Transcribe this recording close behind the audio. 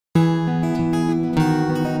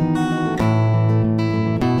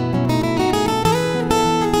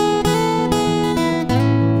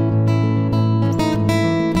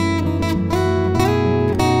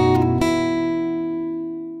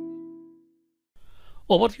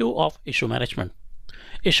Overview of issue management.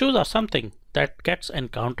 Issues are something that gets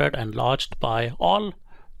encountered and lodged by all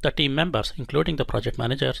the team members, including the project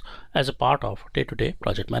managers, as a part of day-to-day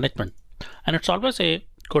project management. And it's always a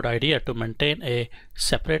good idea to maintain a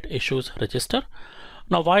separate issues register.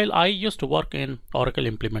 Now, while I used to work in Oracle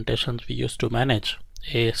implementations, we used to manage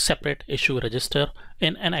a separate issue register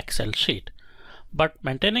in an Excel sheet. But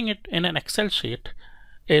maintaining it in an Excel sheet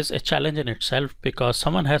is a challenge in itself, because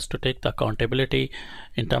someone has to take the accountability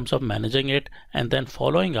in terms of managing it and then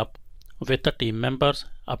following up with the team members,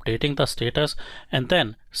 updating the status, and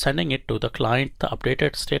then sending it to the client, the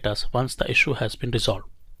updated status, once the issue has been resolved.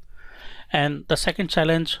 And the second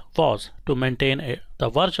challenge was to maintain the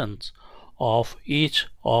versions of each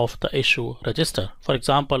of the issue register. For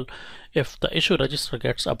example, if the issue register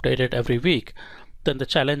gets updated every week, then the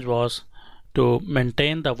challenge was to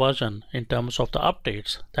maintain the version in terms of the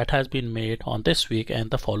updates that has been made on this week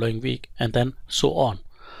and the following week, and then so on.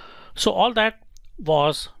 So all that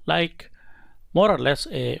was like more or less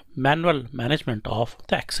a manual management of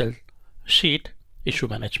the Excel sheet issue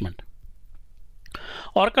management.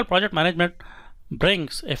 Oracle Project Management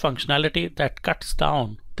brings a functionality that cuts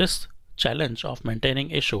down this challenge of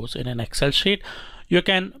maintaining issues in an Excel sheet. You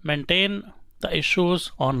can maintain the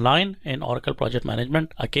issues online in Oracle Project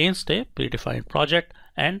Management against a predefined project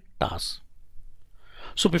and tasks.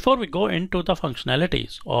 So before we go into the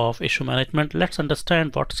functionalities of issue management, let's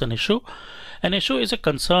understand what's an issue. An issue is a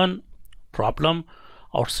concern, problem,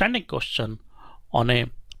 outstanding question on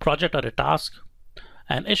a project or a task.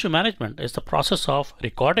 And issue management is the process of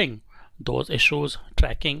recording those issues,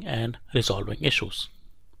 tracking and resolving issues.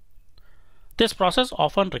 This process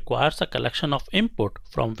often requires a collection of input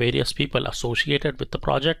from various people associated with the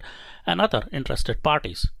project and other interested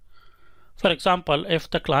parties. For example, if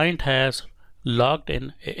the client has logged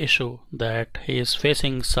in an issue that he is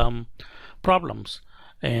facing some problems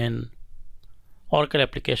in Oracle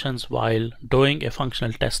applications while doing a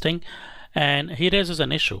functional testing, and he raises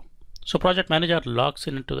an issue. So project manager logs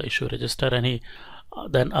into the issue register and he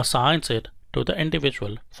then assigns it to the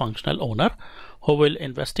individual functional owner, who will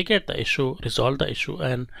investigate the issue, resolve the issue,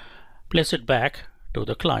 and place it back to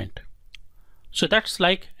the client. So that's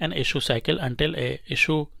like an issue cycle until an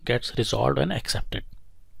issue gets resolved and accepted.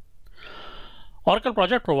 Oracle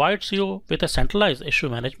Project provides you with a centralized issue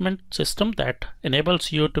management system that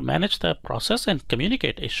enables you to manage the process and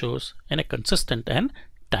communicate issues in a consistent and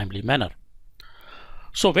timely manner.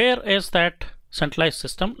 So where is that centralized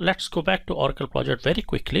system? Let's go back to Oracle Project very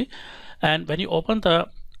quickly. And when you open the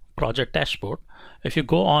project dashboard, if you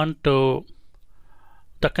go on to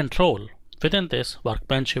the control, within this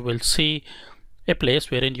workbench, you will see a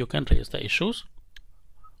place wherein you can raise the issues,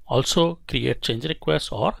 also create change requests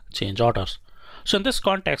or change orders. So in this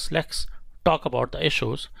context, let's talk about the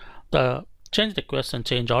issues. The change requests and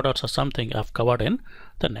change orders are something I've covered in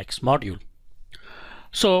the next module.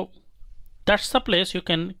 So that's the place you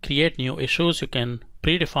can create new issues. You can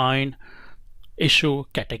predefine issue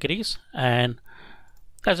categories, and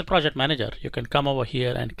as a project manager, you can come over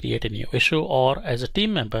here and create a new issue, or as a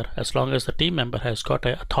team member, as long as the team member has got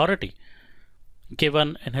an authority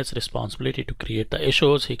given in his responsibility to create the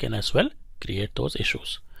issues, he can as well create those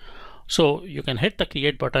issues. So you can hit the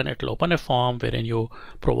create button. It will open a form wherein you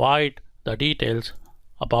provide the details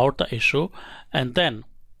about the issue, and then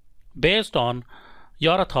based on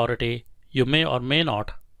your authority, you may or may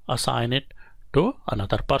not assign it to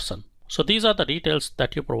another person. So these are the details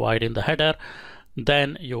that you provide in the header.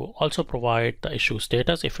 Then you also provide the issue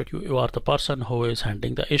status if you are the person who is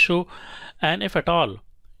handling the issue, and if at all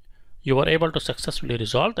you are able to successfully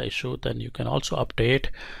resolve the issue, then you can also update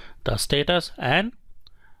the status and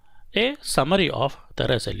a summary of the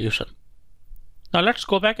resolution. Now let's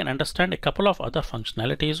go back and understand a couple of other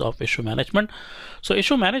functionalities of issue management. So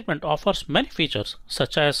issue management offers many features,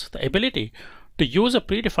 such as the ability to use a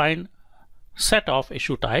predefined set of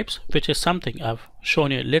issue types, which is something I've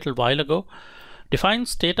shown you a little while ago. Define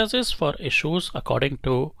statuses for issues according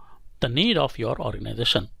to the need of your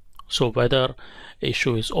organization. So whether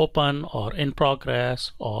issue is open or in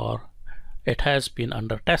progress, or it has been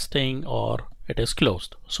under testing, or it is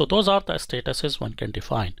closed. So those are the statuses one can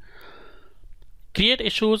define. Create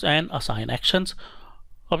issues and assign actions.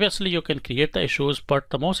 Obviously you can create the issues, but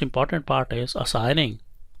the most important part is assigning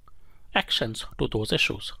actions to those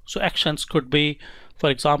issues. So actions could be, for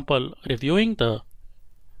example, reviewing the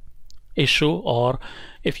issue, or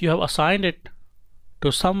if you have assigned it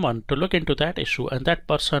to someone to look into that issue and that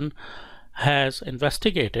person has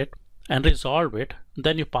investigated and resolved it,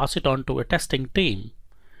 then you pass it on to a testing team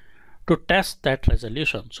to test that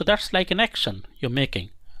resolution. So that's like an action you're making,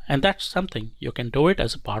 and that's something you can do it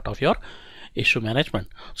as a part of your issue management.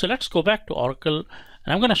 So let's go back to Oracle,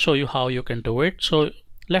 and I'm going to show you how you can do it. So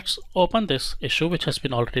let's open this issue which has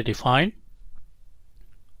been already defined,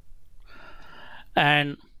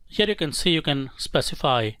 and here you can see you can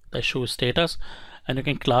specify the issue status, and you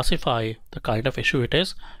can classify the kind of issue it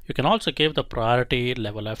is. You can also give the priority,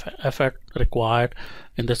 level of effort required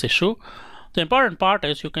in this issue. The important part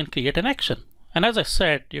is you can create an action, and as I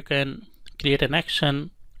said, you can create an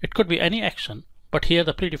action. It could be any action, but here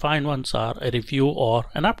the predefined ones are a review or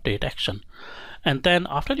an update action. And then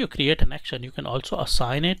after you create an action, you can also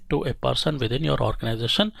assign it to a person within your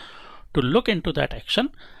organization to look into that action,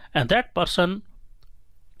 and that person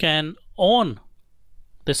can own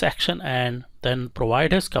this action and then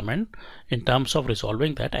provide his comment in terms of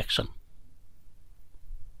resolving that action.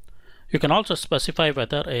 You can also specify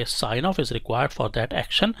whether a sign-off is required for that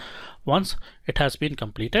action once it has been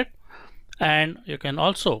completed, and you can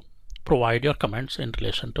also provide your comments in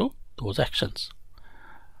relation to those actions.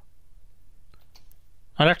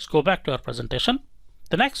 Now let's go back to our presentation.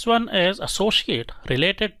 The next one is associate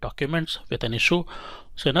related documents with an issue.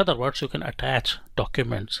 So in other words, you can attach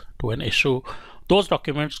documents to an issue. Those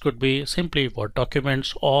documents could be simply Word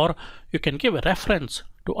documents, or you can give a reference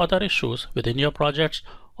to other issues within your projects,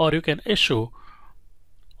 or you can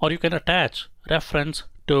attach reference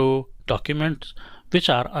to documents which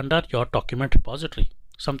are under your document repository.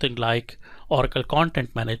 Something like Oracle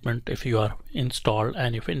Content Management, if you are installed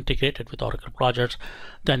and you've integrated with Oracle projects,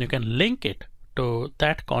 then you can link it to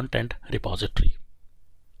that content repository.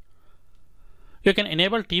 You can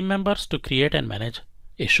enable team members to create and manage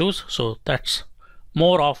issues. So that's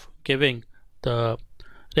more of giving the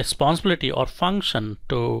responsibility or function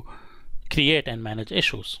to create and manage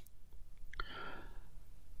issues.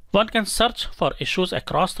 One can search for issues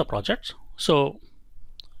across the projects. So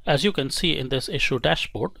as you can see in this issue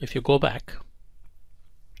dashboard, if you go back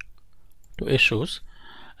to issues,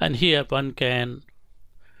 and here one can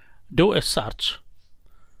do a search.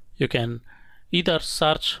 You can either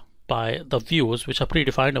search by the views which are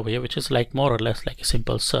predefined over here, which is like more or less like a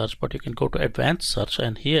simple search, but you can go to advanced search,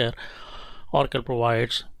 and here Oracle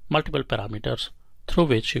provides multiple parameters through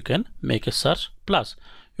which you can make a search. Plus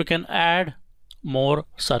you can add more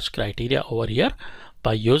search criteria over here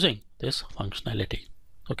by using this functionality.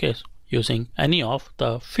 Okay, so using any of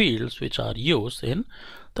the fields which are used in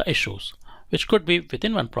the issues, which could be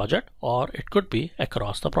within one project or it could be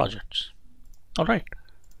across the projects. All right.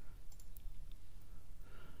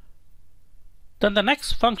 Then the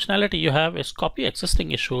next functionality you have is copy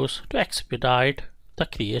existing issues to expedite the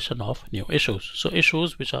creation of new issues. So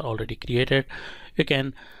issues which are already created, you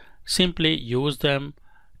can simply use them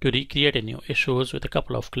to recreate a new issues with a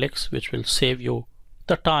couple of clicks, which will save you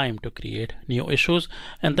the time to create new issues,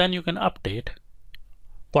 and then you can update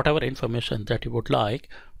whatever information that you would like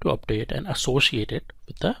to update and associate it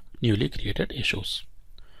with the newly created issues.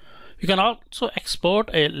 You can also export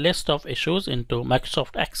a list of issues into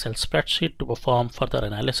Microsoft Excel spreadsheet to perform further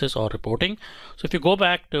analysis or reporting. So if you go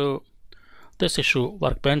back to this issue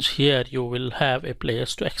workbench, here you will have a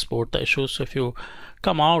place to export the issues. So if you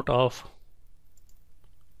come out of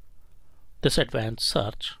this advanced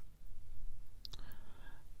search,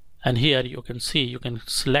 and here you can see you can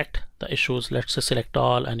select the issues, let's say select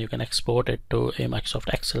all, and you can export it to a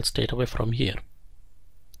Microsoft Excel straight away from here.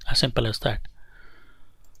 As simple as that.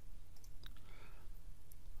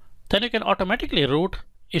 Then you can automatically route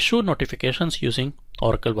issue notifications using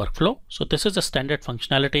Oracle Workflow. So this is a standard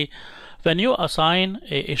functionality. When you assign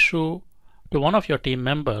a issue to one of your team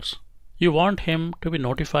members, you want him to be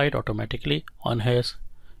notified automatically on his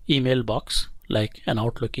email box, like an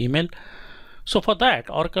Outlook email. So for that,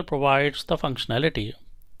 Oracle provides the functionality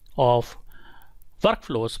of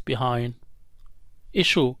workflows behind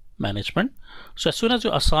issue management. So as soon as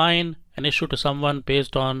you assign an issue to someone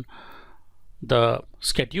based on the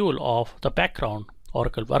schedule of the background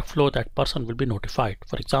Oracle workflow, that person will be notified.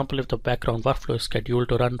 For example, if the background workflow is scheduled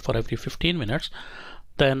to run for every 15 minutes,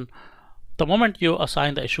 then the moment you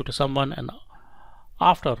assign the issue to someone and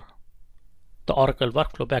after the Oracle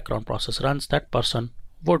workflow background process runs, that person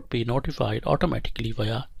would be notified automatically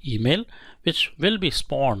via email, which will be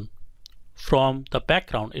spawned from the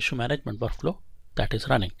background issue management workflow that is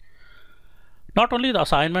running. Not only the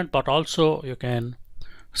assignment, but also you can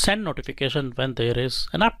send notification when there is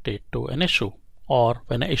an update to an issue or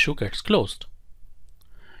when an issue gets closed.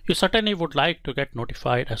 You certainly would like to get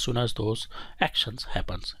notified as soon as those actions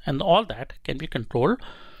happens, and all that can be controlled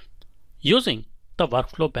using the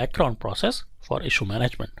workflow background process for issue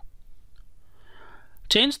management.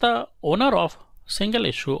 Change the owner of single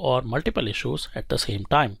issue or multiple issues at the same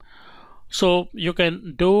time. So you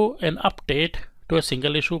can do an update to a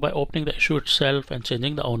single issue by opening the issue itself and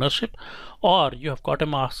changing the ownership, or you have got a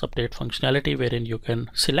mass update functionality wherein you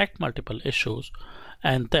can select multiple issues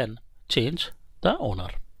and then change the owner.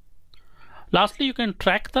 Lastly, you can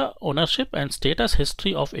track the ownership and status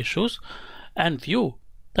history of issues and view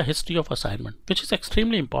the history of assignment, which is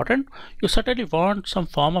extremely important. You certainly want some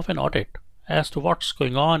form of an audit as to what's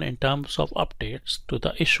going on in terms of updates to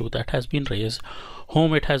the issue that has been raised,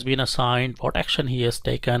 whom it has been assigned, what action he has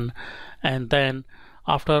taken, and then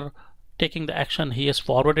after taking the action he is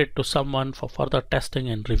forwarded to someone for further testing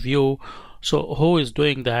and review. So who is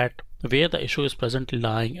doing that, where the issue is presently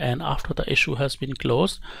lying, and after the issue has been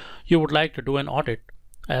closed, you would like to do an audit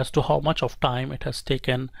as to how much of time it has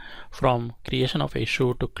taken from creation of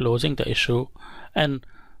issue to closing the issue, and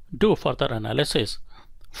do further analysis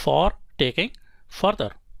for taking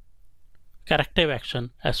further corrective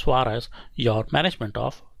action as far as your management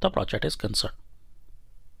of the project is concerned.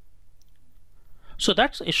 So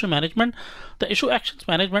that's issue management. The issue actions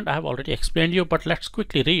management I have already explained you, but let's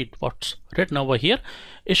quickly read what's written over here.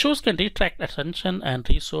 Issues can detract attention and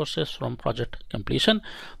resources from project completion.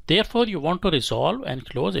 Therefore, you want to resolve and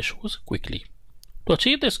close issues quickly. To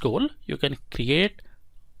achieve this goal, you can create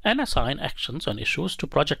and assign actions on issues to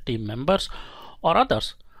project team members or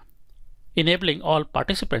others, enabling all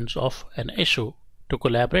participants of an issue to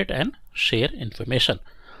collaborate and share information.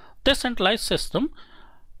 This centralized system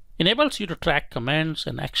enables you to track commands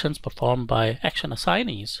and actions performed by action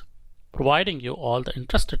assignees, providing you all the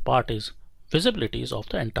interested parties visibilities of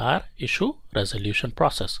the entire issue resolution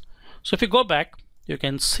process. So if you go back, you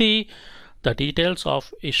can see the details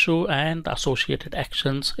of issue and the associated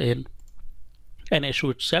actions in an issue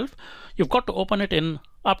itself. You've got to open it in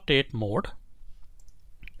update mode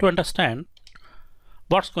to understand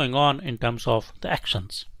what's going on in terms of the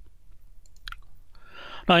actions.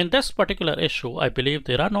 Now in this particular issue, I believe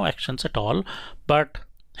there are no actions at all, but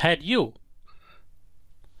had you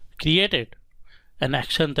created an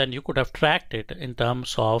action, then you could have tracked it in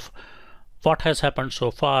terms of what has happened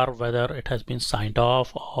so far, whether it has been signed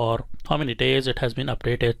off or how many days it has been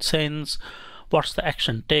updated since, what's the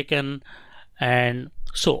action taken, and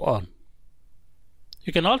so on.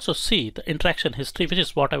 You can also see the interaction history, which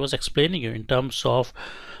is what I was explaining you in terms of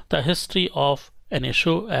the history of an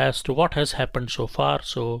issue as to what has happened so far.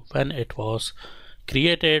 So when it was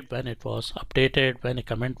created, when it was updated, when a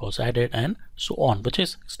comment was added, and so on, which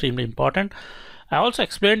is extremely important. I also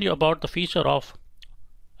explained you about the feature of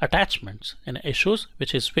attachments in issues,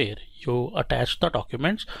 which is where you attach the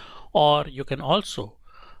documents, or you can also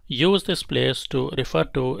use this place to refer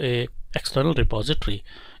to a external repository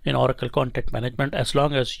in Oracle Content Management, as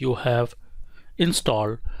long as you have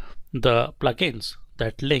installed the plugins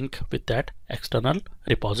that link with that external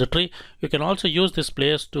repository. You can also use this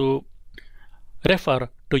place to refer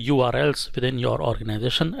to URLs within your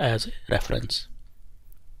organization as a reference.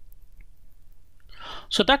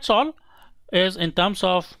 So that's all is in terms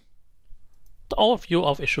of the overview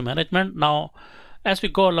of issue management. Now, as we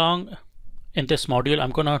go along in this module,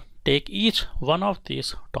 I'm going to take each one of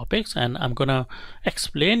these topics and I'm going to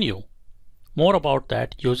explain you more about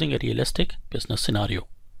that using a realistic business scenario.